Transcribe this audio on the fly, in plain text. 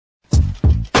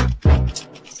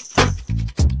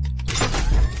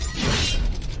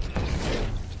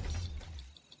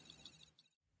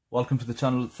Welcome to the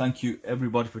channel. Thank you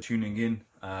everybody for tuning in.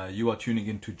 You are tuning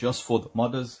in to Just for the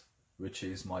Modders, which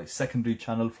is my secondary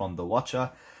channel from the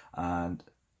Watcher, and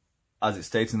as it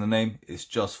states in the name, it's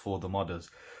just for the modders.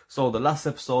 So the last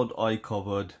episode I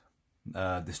covered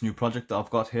this new project that I've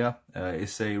got here.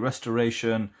 It's a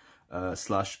restoration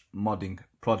slash modding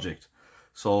project.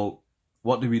 So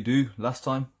what did we do last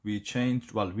time? We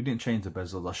didn't change the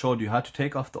bezels. I showed you how to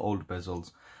take off the old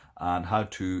bezels and how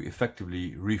to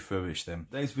effectively refurbish them.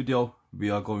 In today's video,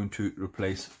 we are going to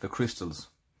replace the crystals.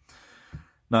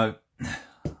 Now,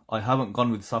 I haven't gone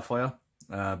with sapphire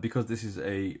because this is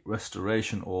a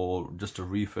restoration or just a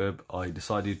refurb. I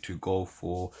decided to go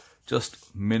for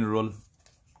just mineral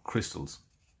crystals.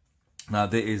 Now,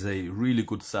 there is a really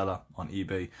good seller on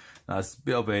eBay. Now, it's a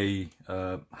bit of a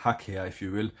hack here, if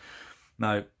you will.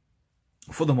 Now,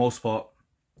 for the most part,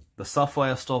 the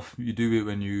sapphire stuff, you do it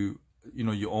when you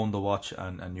own the watch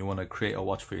and you want to create a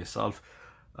watch for yourself.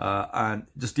 And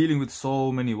just dealing with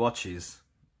so many watches,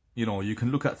 you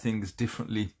can look at things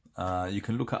differently. You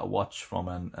can look at a watch from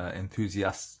an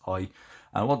enthusiast's eye.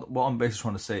 And what I'm basically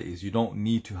trying to say is you don't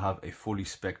need to have a fully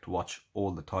spec'd watch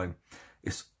all the time.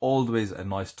 It's always a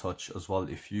nice touch as well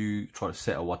if you try to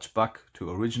set a watch back to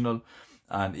original.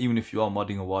 And even if you are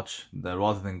modding a watch,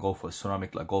 rather than go for a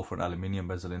ceramic, like go for an aluminium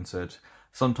bezel insert,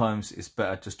 sometimes it's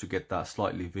better just to get that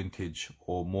slightly vintage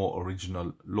or more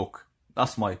original look.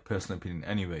 That's my personal opinion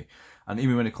anyway. And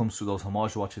even when it comes to those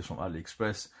homage watches from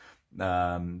AliExpress,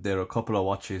 there are a couple of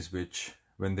watches which,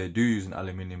 when they do use an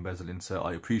aluminium bezel insert,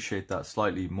 I appreciate that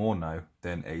slightly more now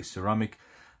than a ceramic.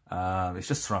 It's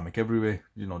just ceramic everywhere,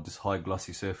 this high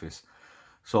glossy surface.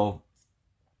 So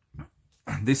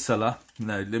this seller,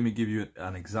 now let me give you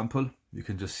an example. You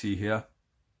can just see here,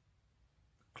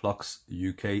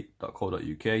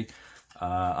 clocksuk.co.uk,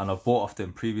 and I've bought off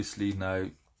them previously. Now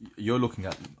you're looking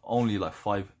at only like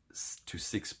 £5 to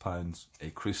 £6 a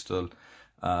crystal,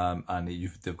 and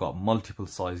they've got multiple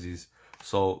sizes.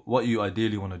 So what you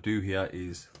ideally want to do here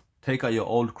is take out your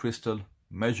old crystal,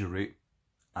 measure it,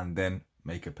 and then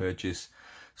make a purchase.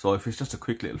 So if it's just a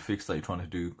quick little fix that you're trying to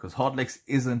do, because hard legs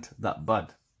isn't that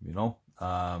bad,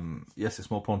 yes,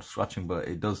 it's more prone to scratching, but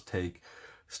it does take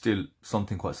still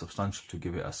something quite substantial to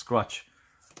give it a scratch.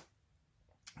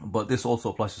 But this also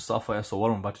applies to sapphire, so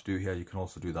what I'm about to do here, you can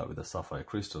also do that with a sapphire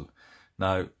crystal.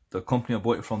 Now, the company I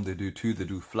bought it from, they do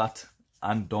flat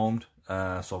and domed.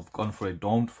 So I've gone for a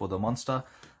domed for the Monster,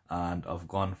 and I've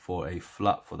gone for a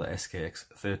flat for the SKX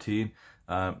 13.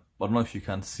 But I don't know if you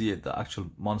can see it, the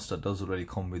actual Monster does already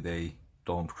come with a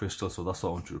domed crystal, so that's why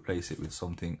I want to replace it with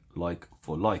something like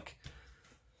for like.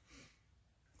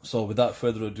 So without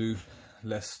further ado,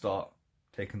 let's start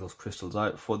taking those crystals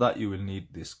out. For that, you will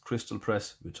need this crystal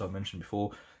press, which I mentioned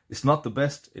before. It's not the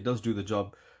best, it does do the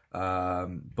job,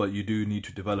 but you do need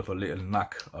to develop a little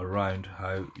knack around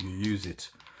how you use it.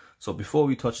 So before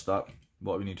we touch that,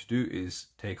 what we need to do is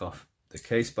take off the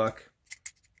case back.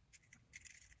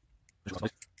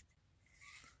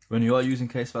 When you are using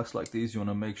case backs like these, you want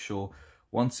to make sure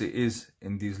once it is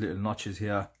in these little notches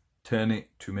here, turn it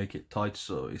to make it tight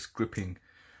so it's gripping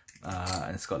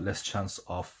and it's got less chance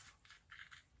of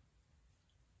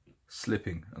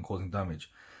slipping and causing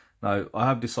damage. Now, I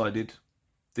have decided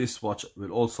this watch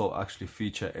will also actually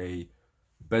feature a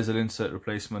bezel insert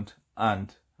replacement,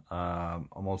 and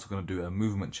I'm also going to do a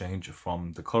movement change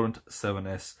from the current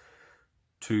 7S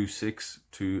 26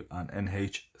 to an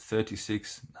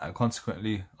NH36, and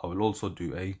consequently I will also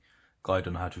do a guide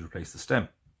on how to replace the stem.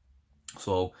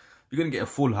 So you're going to get a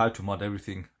full how to mod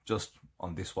everything just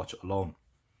on this watch alone.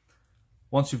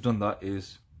 Once you've done that,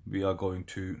 we are going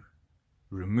to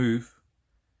remove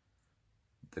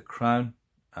the crown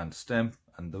and stem,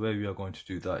 and the way we are going to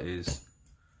do that is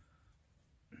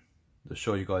to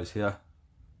show you guys here.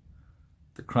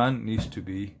 The crown needs to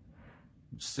be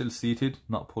still seated,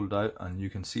 not pulled out, and you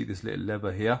can see this little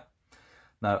lever here.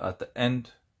 Now at the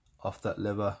end of that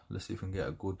lever, let's see if we can get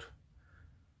a good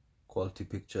quality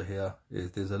picture here,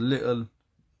 there's a little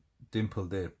dimple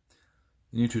there.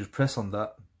 You need to press on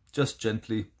that just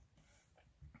gently.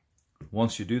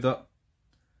 Once you do that,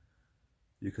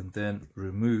 you can then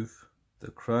remove the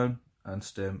crown and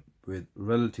stem with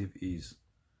relative ease.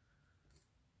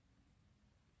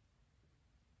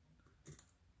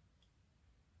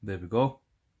 There we go.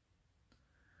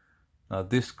 Now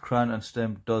this crown and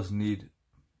stem does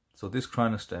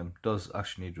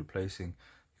actually need replacing.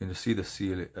 You can just see the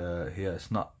seal here,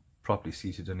 it's not properly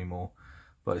seated anymore,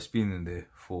 but it's been in there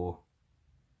for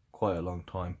quite a long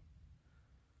time.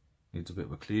 Needs a bit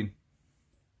of a clean.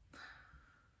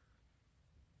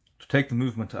 To take the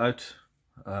movement out,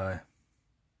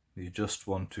 you just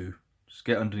want to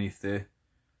get underneath there,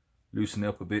 loosen it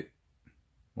up a bit.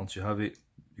 Once you have it,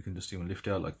 you can just even lift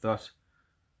it out like that,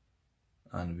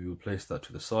 and we will place that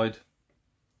to the side.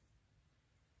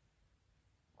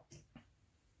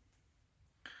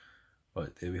 Right,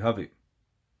 there we have it.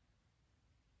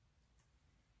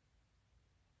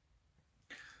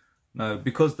 Now,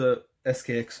 because the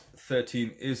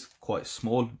SKX13 is quite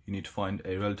small, you need to find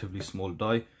a relatively small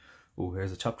die. Oh,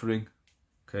 here's a chapter ring.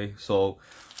 Okay, so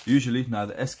usually now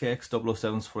the SKX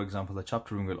 007s, for example, the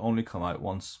chapter ring will only come out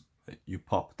once you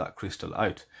pop that crystal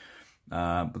out.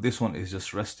 But this one is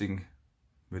just resting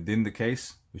within the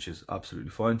case, which is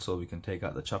absolutely fine. So we can take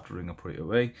out the chapter ring and put it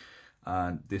away.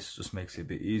 And this just makes it a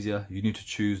bit easier. You need to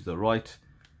choose the right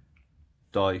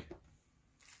die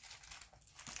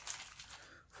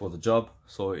for the job,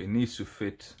 so it needs to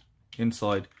fit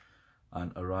inside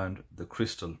and around the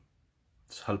crystal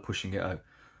to help pushing it out.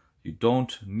 You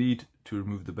don't need to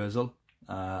remove the bezel,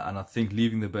 and I think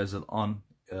leaving the bezel on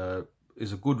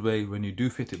is a good way when you do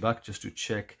fit it back, just to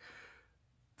check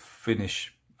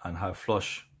finish and how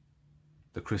flush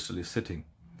the crystal is sitting.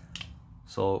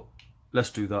 So let's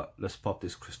do that. Let's pop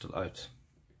this crystal out.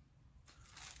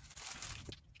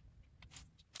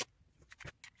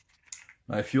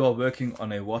 Now, if you are working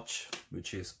on a watch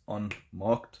which is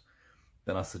unmarked,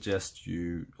 then I suggest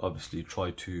you obviously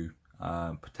try to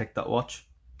protect that watch.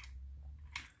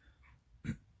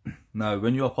 Now,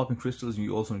 when you are popping crystals,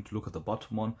 you also need to look at the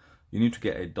bottom one. You need to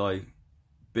get a die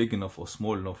big enough or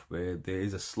small enough where there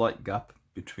is a slight gap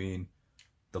between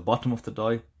the bottom of the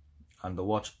die and the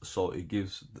watch, so it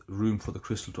gives room for the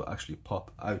crystal to actually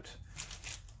pop out.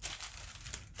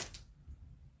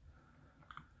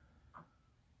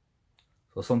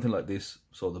 So something like this.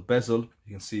 So the bezel,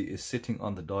 you can see, is sitting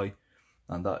on the die,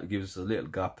 and that gives a little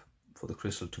gap for the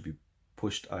crystal to be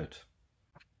pushed out.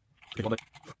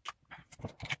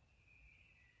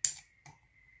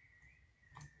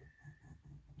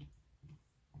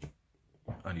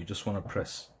 And you just want to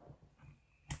press.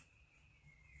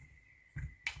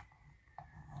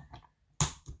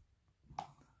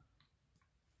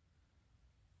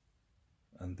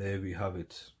 And there we have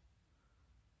it.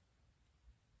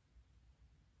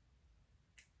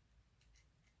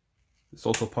 It's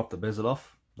also popped the bezel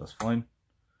off, that's fine.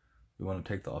 We want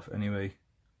to take that off anyway.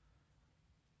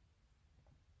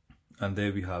 And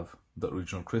there we have the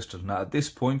original crystal. Now at this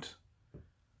point,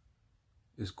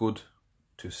 it's good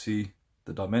to see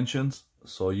the dimensions,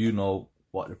 so you know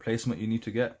what replacement you need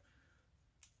to get.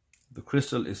 The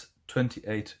crystal is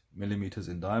 28 millimeters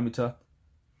in diameter.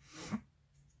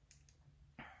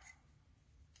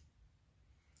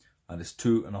 And it's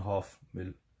 2.5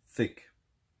 mil thick.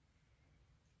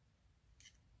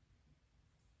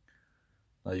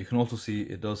 Now you can also see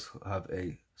it does have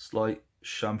a slight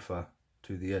chamfer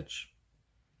to the edge.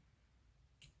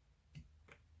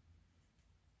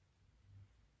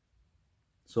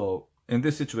 So in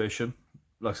this situation,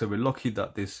 like I said, we're lucky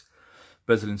that this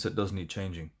bezel inset does need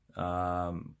changing.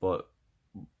 But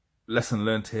lesson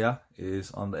learned here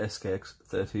is on the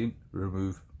SKX13,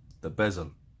 remove the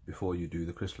bezel before you do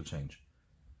the crystal change.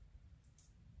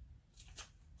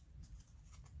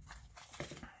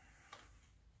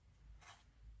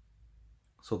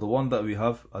 So the one that we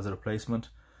have as a replacement,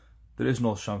 there is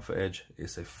no chamfer edge,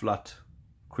 it's a flat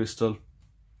crystal,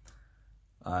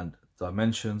 and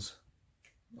dimensions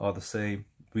are the same.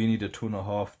 We need a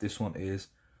 2.5, this one is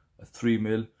a 3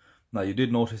 mil. Now you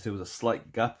did notice there was a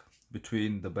slight gap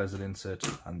between the bezel insert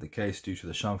and the case due to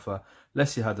the chamfer.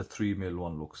 Let's see how the 3 mil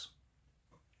one looks.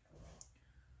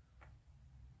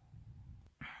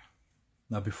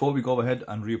 Now before we go ahead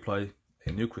and reapply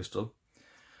a new crystal,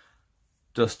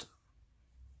 just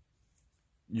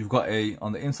you've got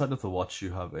on the inside of the watch,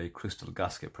 you have a crystal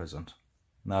gasket present.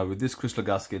 Now with this crystal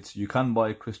gaskets, you can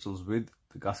buy crystals with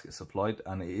the gasket supplied,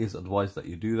 and it is advised that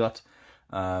you do that.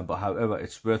 But however,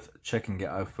 it's worth checking it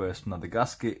out first. Now the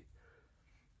gasket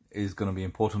is going to be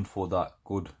important for that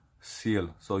good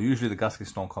seal. So usually the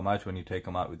gaskets don't come out when you take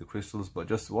them out with the crystals, but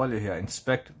just while you're here,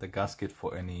 inspect the gasket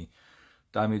for any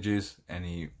damages,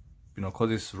 any,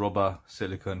 because it's rubber,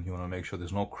 silicone, you want to make sure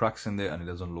there's no cracks in there and it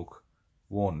doesn't look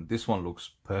worn. This one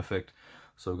looks perfect,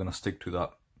 so we're going to stick to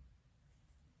that.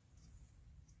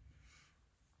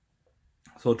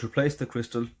 So to replace the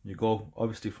crystal, you go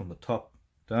obviously from the top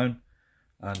down,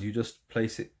 and you just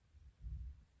place it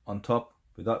on top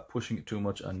without pushing it too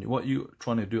much. And what you're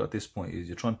trying to do at this point is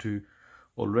you're trying to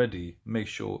already make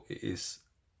sure it is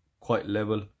quite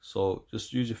level. So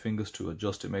just use your fingers to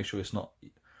adjust it, make sure it's not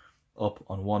up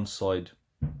on one side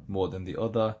more than the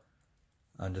other,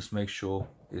 and just make sure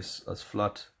it's as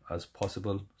flat as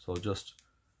possible. So just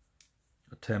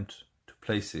attempt to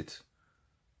place it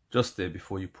just there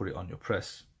before you put it on your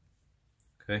press.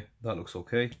 Okay, that looks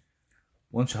okay.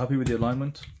 Once you're happy with the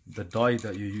alignment, the die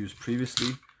that you used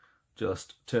previously,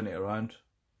 just turn it around,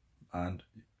 and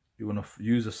you want to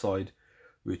use a side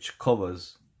which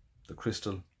covers the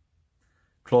crystal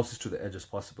closest to the edge as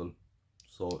possible,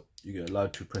 so you get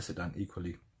allowed to press it down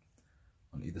equally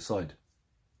on either side.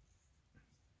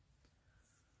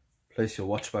 Place your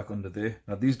watch back under there.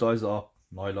 Now these dies are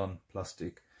nylon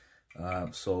plastic,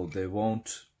 so they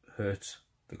won't hurt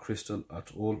the crystal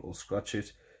at all or scratch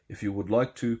it. If you would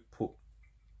like to put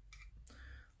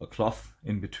a cloth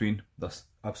in between, that's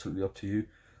absolutely up to you.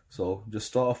 So just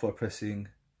start off by pressing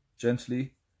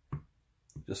gently,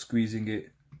 just squeezing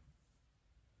it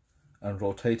and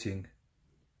rotating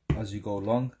as you go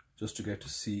along, just to get to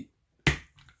see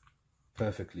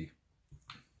perfectly.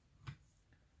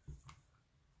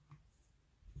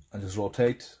 And just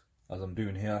rotate as I'm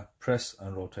doing here, press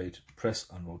and rotate, press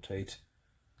and rotate.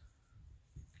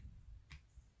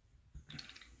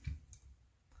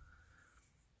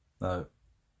 Now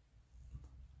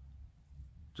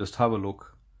just have a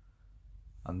look,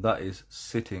 and that is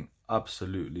sitting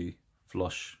absolutely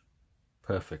flush,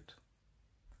 perfect.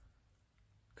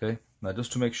 Okay, now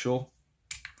just to make sure,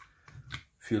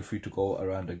 feel free to go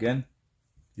around again.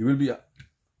 You will be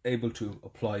able to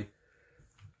apply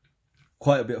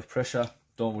quite a bit of pressure.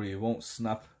 Don't worry, it won't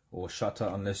snap or shatter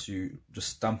unless you just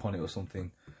stamp on it or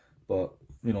something, but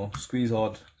you know, squeeze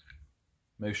hard,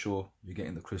 make sure you're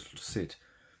getting the crystal to sit.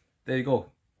 There you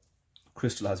go,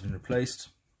 crystal has been replaced.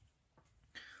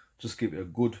 Just give it a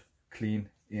good clean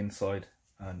inside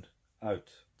and out.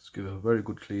 Just give it a very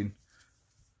good clean.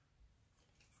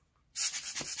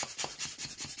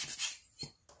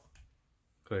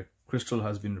 Okay, crystal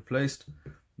has been replaced.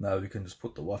 Now we can just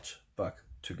put the watch back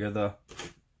together.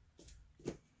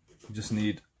 You just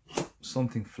need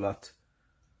something flat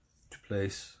to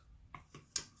place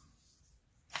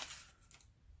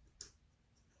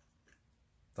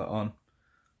that on.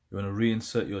 You want to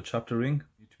reinsert your chapter ring.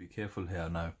 You need to be careful here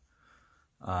now,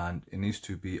 and it needs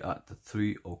to be at the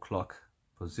 3 o'clock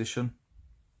position.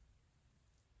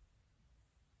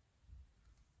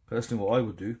 Personally, what I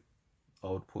would do, I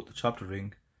would put the chapter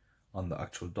ring on the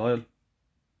actual dial.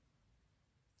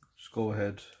 Just go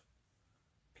ahead,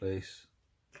 place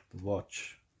the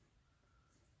watch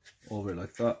over it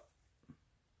like that.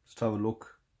 Just have a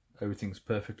look, everything's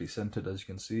perfectly centered as you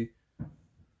can see.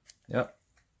 Yep,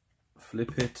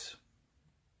 flip it,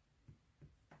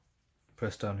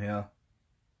 press down here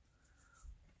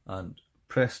and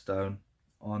press down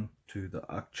onto the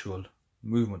actual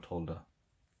movement holder,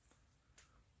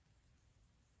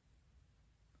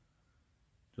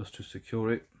 just to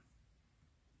secure it.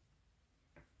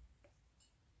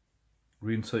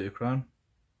 Reinsert your crown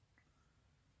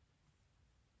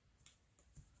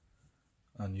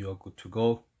and you are good to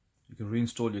go. You can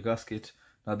reinstall your gasket.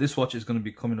 Now this watch is going to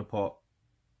be coming apart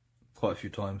quite a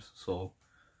few times, so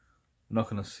I'm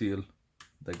not going to seal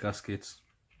the gaskets,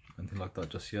 anything like that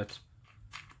just yet.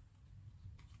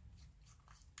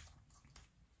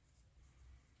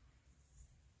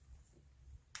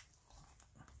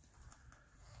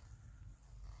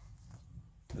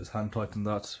 Just hand tighten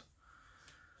that.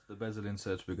 The bezel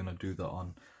insert, we're going to do that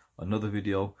on another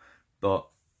video, but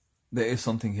there is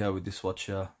something here with this watch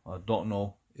here. I don't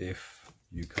know if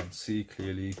you can see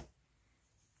clearly.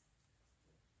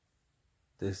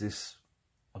 There's this,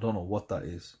 I don't know what that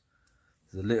is.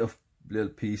 There's a little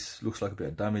piece, looks like a bit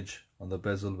of damage on the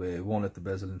bezel, where it won't let the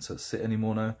bezel insert sit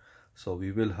anymore now, so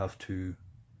we will have to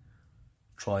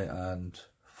try and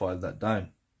file that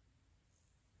down,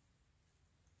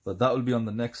 but that will be on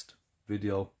the next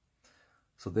video.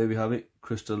 So there we have it,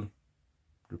 crystal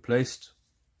replaced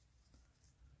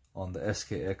on the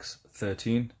SKX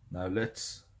 13. Now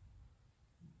let's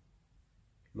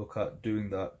look at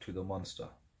doing that to the monster.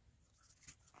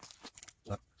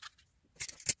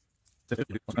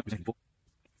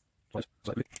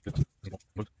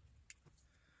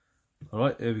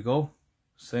 Alright, here we go.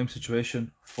 Same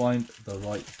situation, find the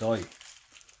right die.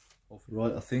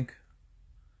 Right, I think.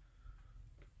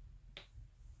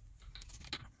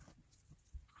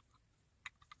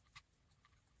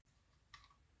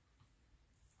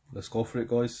 Let's go for it,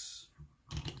 guys.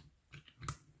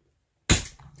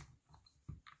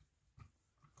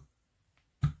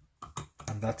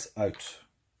 And that's out.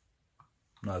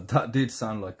 Now that did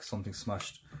sound like something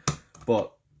smashed,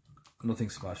 but nothing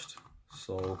smashed.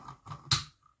 So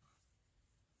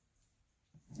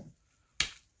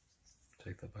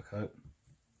take that back out.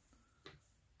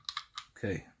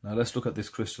 Okay, now let's look at this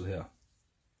crystal here.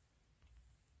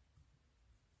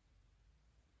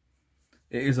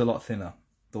 It is a lot thinner.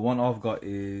 The one I've got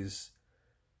is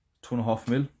 2.5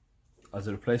 mil, as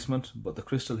a replacement, but the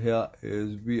crystal here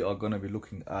is, we are going to be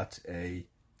looking at a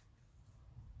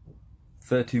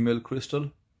 30mm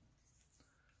crystal,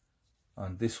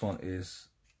 and this one is,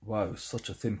 wow, it's such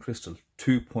a thin crystal,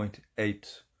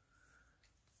 2.8.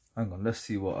 Hang on, let's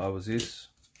see what ours is.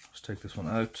 Let's take this one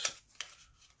out.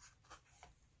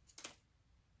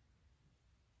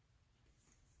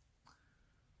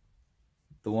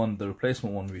 The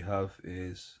replacement one we have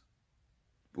is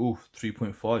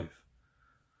 3.5.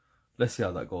 Let's see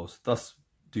how that goes. That's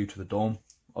due to the dome,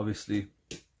 obviously.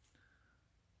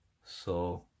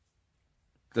 So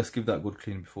let's give that a good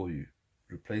clean before you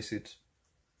replace it.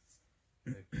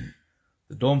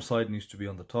 The dome side needs to be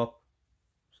on the top,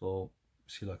 so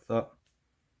see, like that.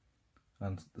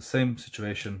 And the same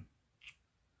situation,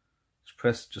 just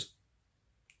press, just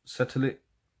settle it,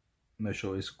 make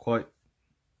sure it's quite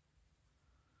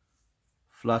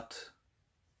flat.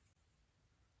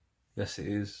 Yes, it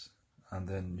is. And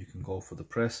then you can go for the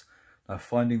press. Now,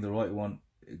 finding the right one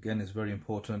again is very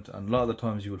important, and a lot of the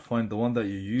times you will find the one that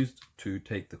you used to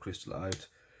take the crystal out,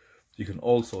 you can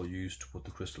also use to put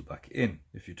the crystal back in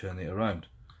if you turn it around.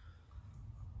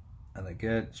 And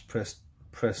again, just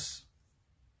press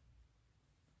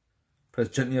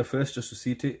gently at first just to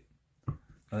seat it,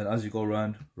 and then as you go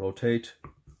around, rotate,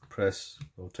 press,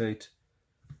 rotate,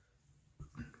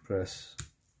 press,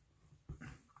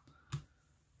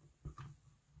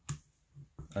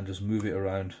 and just move it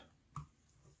around.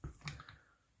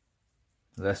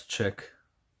 Let's check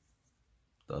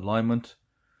the alignment.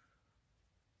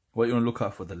 What you want to look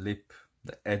at for the lip,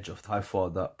 the edge of how far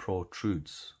that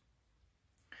protrudes.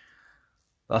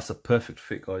 That's a perfect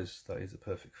fit, guys. That is a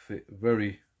perfect fit.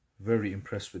 Very, very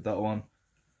impressed with that one.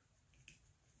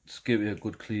 Just give it a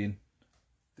good clean.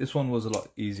 This one was a lot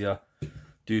easier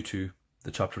due to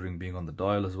the chapter ring being on the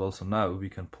dial as well. So now we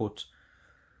can put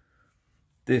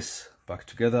this back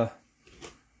together,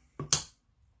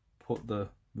 put the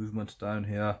movement down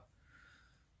here,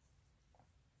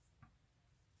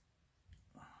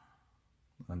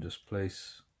 and just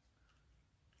place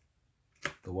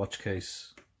the watch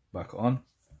case back on,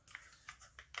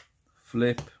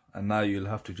 flip, and now you'll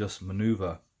have to just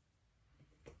maneuver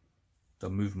the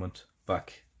movement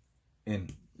back in.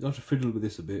 You have to fiddle with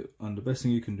this a bit, and the best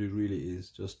thing you can do really is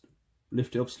just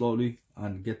lift it up slowly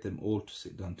and get them all to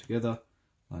sit down together,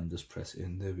 and just press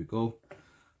in. There we go,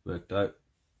 worked out.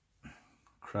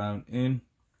 Crown in,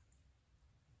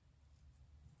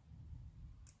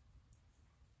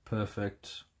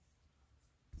 perfect.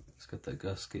 Let's get that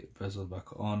gasket bezel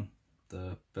back on.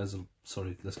 Let's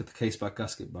get the case back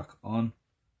gasket back on.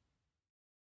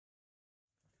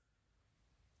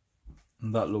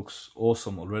 And that looks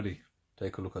awesome already.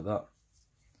 Take a look at that.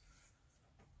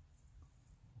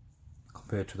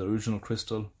 Compared to the original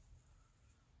crystal,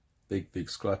 big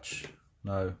scratch.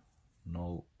 Now,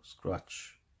 no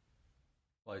scratch.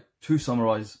 Right, to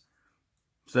summarize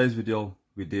today's video,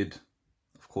 we did,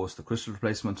 of course, the crystal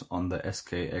replacement on the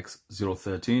SKX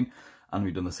 013, and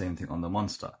we've done the same thing on the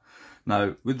Monster.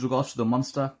 Now, with regards to the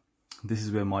Monster, this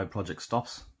is where my project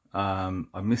stops.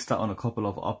 I missed out on a couple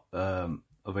of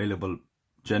available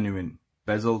genuine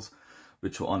bezels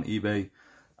which were on eBay,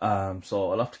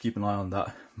 so I'll have to keep an eye on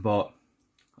that. But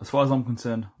as far as I'm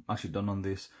concerned, I'm actually done on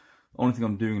this. The only thing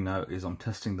I'm doing now is I'm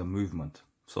testing the movement.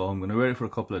 So I'm going to wear it for a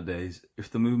couple of days. If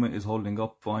the movement is holding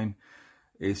up fine,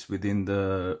 it's within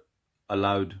the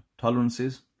allowed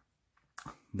tolerances,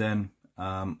 then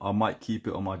I might keep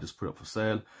it, or might just put it up for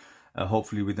sale.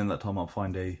 Hopefully within that time I'll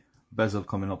find a bezel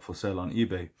coming up for sale on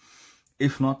eBay.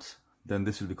 If not, then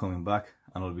this will be coming back,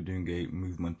 and I'll be doing a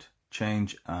movement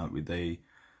change with a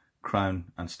crown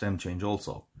and stem change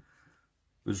also.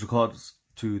 With regards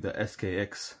to the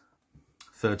SKX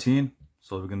 13,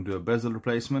 so we're going to do a bezel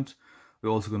replacement. We're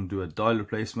also going to do a dial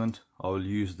replacement. I will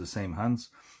use the same hands,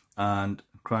 and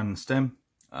crown and stem,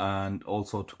 and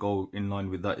also to go in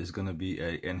line with that is going to be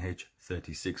a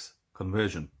NH36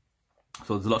 conversion.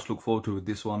 So there's a lot to look forward to with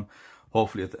this one.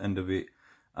 Hopefully at the end of it,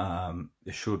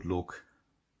 it should look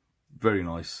very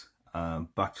nice,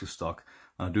 back to stock.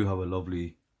 And I do have a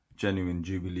lovely genuine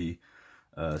Jubilee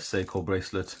Seiko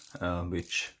bracelet,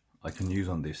 which I can use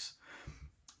on this.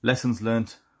 Lessons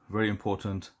learned, very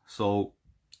important. So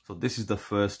this is the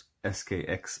first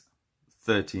SKX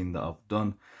 13 that I've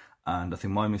done, and I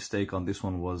think my mistake on this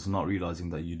one was not realizing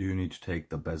that you do need to take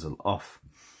the bezel off.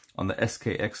 On the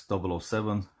SKX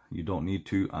 007 you don't need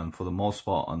to, and for the most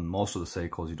part on most of the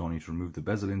Seikos you don't need to remove the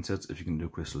bezel inserts if you can do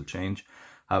crystal change.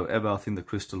 However, I think the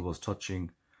crystal was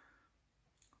touching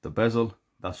the bezel,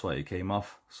 that's why it came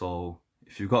off. So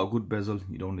if you've got a good bezel,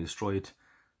 you don't destroy it,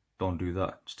 don't do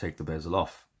that, just take the bezel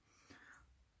off.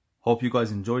 Hope you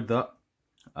guys enjoyed that.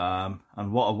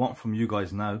 And what I want from you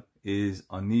guys now is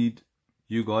I need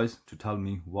you guys to tell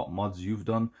me what mods you've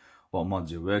done, what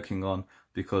mods you're working on,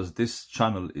 because this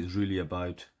channel is really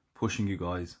about pushing you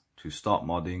guys to start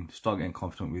modding, start getting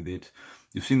confident with it.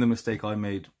 You've seen the mistake I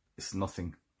made. It's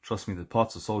nothing. Trust me, the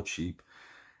parts are so cheap.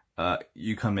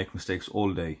 You can make mistakes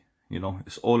all day. You know,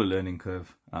 it's all a learning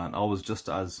curve. And I was just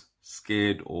as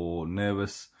scared or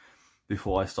nervous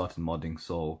before I started modding.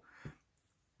 So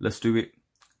let's do it.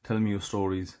 Tell me your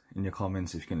stories in your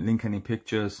comments. If you can link any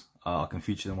pictures, I can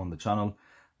feature them on the channel.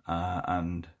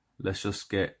 And let's just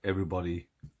get everybody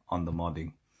on the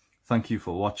modding. Thank you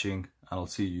for watching, and I'll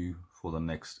see you for the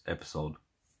next episode.